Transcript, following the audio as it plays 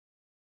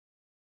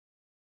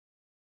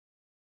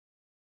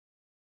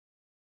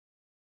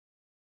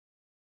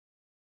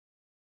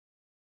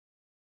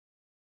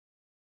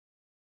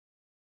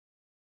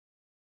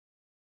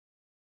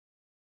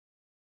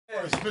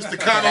First, Mr.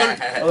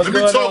 Connor, let me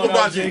talk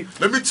about you.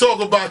 Let me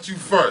talk about you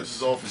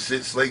first. Off of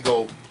shit,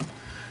 Slago.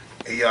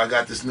 Hey, yo, I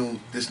got this new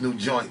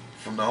joint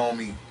from the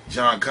homie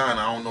Jon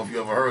Connor. I don't know if you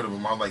ever heard of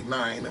him. I was like,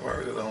 nah, I ain't never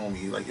heard of the homie.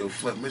 He's like, yo,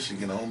 Flint,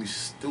 Michigan. The homie's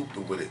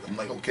stupid with it. I'm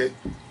like, okay.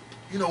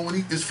 You know,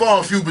 when it's far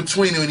and few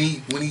between when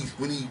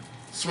he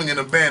swinging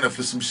a banner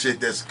for some shit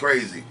that's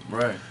crazy.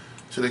 Right.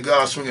 So the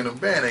guy swinging a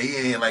banner,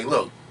 he ain't like,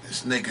 look,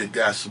 this nigga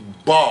got some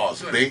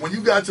bars, baby. When you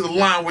got to the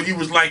line where you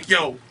was like,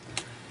 yo,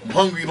 I'm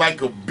hungry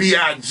like a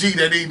B.I.G.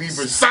 that ain't even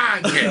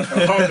signed yet.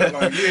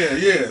 Like,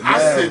 yeah. I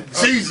said,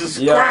 Jesus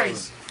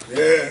Christ.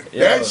 Yeah.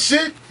 That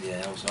shit?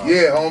 Yeah, that was hard.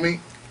 Yeah, homie.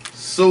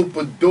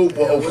 Super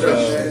duper official.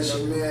 It's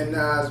your man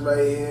Nas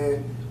right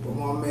here with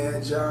my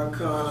man Jon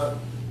Connor.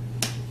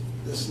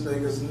 This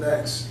nigga's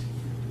next.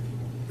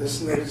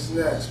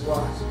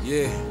 Watch.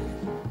 Yeah.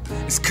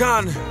 It's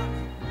Connor.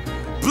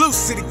 Blue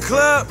City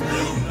Club.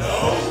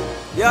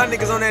 Y'all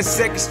niggas on that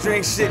second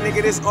string shit,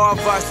 nigga. This all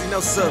Varsity, no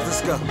sub.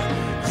 Let's go.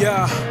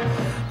 Yeah.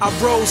 I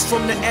rose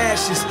from the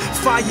ashes,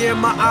 fire in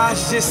my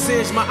eyes just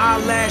singed my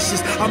eyelashes.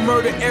 I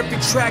murder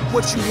every track,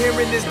 what you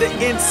hearing is the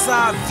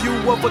inside view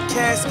of a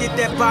casket,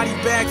 that body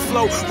bag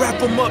flow. Wrap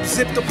them up,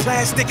 zip the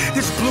plastic.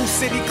 This Blue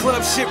City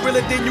Club shit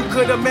realer than you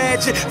could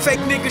imagine.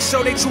 Fake niggas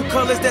show they true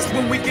colors, that's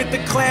when we get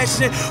the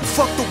clashing.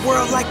 Fuck the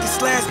world like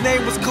his last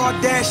name was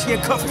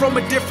Kardashian. Cut from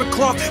a different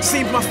cloth,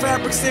 seems my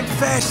fabric's in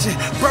fashion.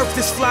 Birth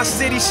this fly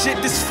city shit,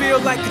 this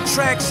feel like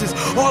attractions.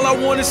 All I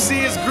wanna see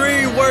is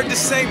green, word to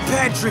St.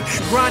 Patrick.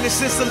 Grinding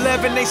since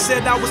 11, they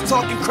said I was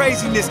talking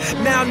craziness.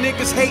 Now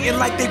niggas hating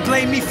like they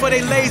blame me for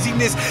their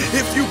laziness.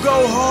 If you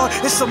go hard,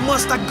 it's a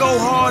must I go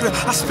harder.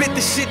 I spit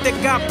the shit that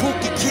got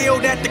Pookie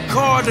killed at the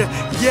Carter.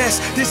 Yes,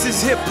 this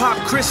is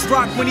hip-hop. Chris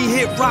Rock when he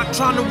hit rock.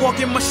 Trying to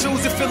walk in my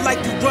shoes, it feel like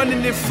you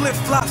running in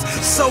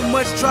flip-flops. So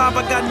much drive,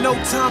 I got no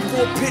time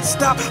for a pit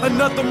stop.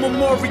 Another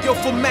memorial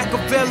for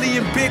Machiavelli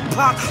and Big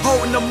Pop.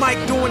 Holding the mic,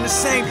 doing the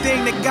same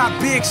thing that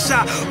got Big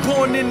Shot.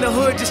 Born in the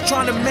hood, just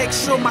trying to make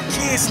sure my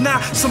kids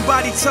not.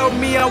 Somebody told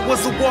me I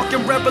was a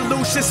walking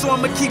revolution, so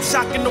I'ma keep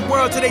shocking the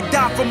world till they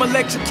die from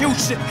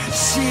electrocution.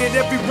 Shit,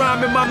 every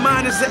rhyme in my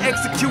mind is an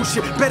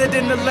execution, better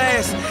than the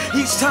last.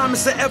 Each time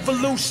it's an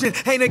evolution.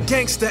 Ain't a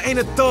gangster, ain't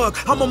a thug,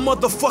 I'm a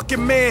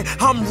motherfucking man.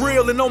 I'm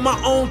real and on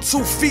my own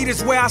 2 feet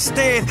is where I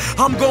stand.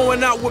 I'm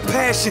going out with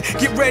passion,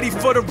 get ready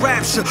for the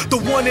rapture. The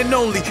one and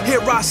only,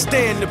 here I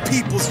stand, the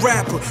people's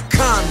rapper,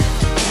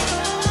 Connor.